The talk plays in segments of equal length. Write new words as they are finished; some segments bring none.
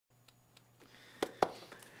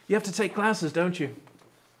You have to take classes, don't you,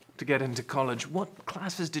 to get into college? What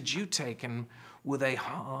classes did you take, and were they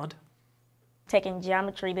hard? Taking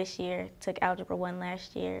geometry this year, took Algebra 1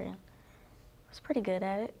 last year, and I was pretty good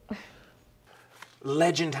at it.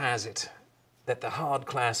 Legend has it that the hard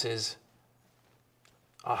classes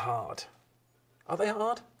are hard. Are they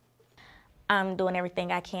hard? I'm doing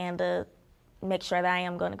everything I can to make sure that I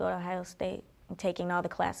am going to go to Ohio State. I'm taking all the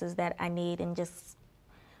classes that I need and just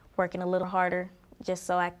working a little harder just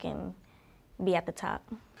so I can be at the top.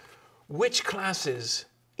 Which classes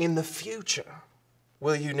in the future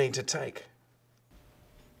will you need to take?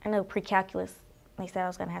 I know pre-calculus, they said I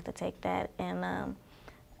was going to have to take that, and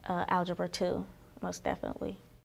Algebra 2, most definitely.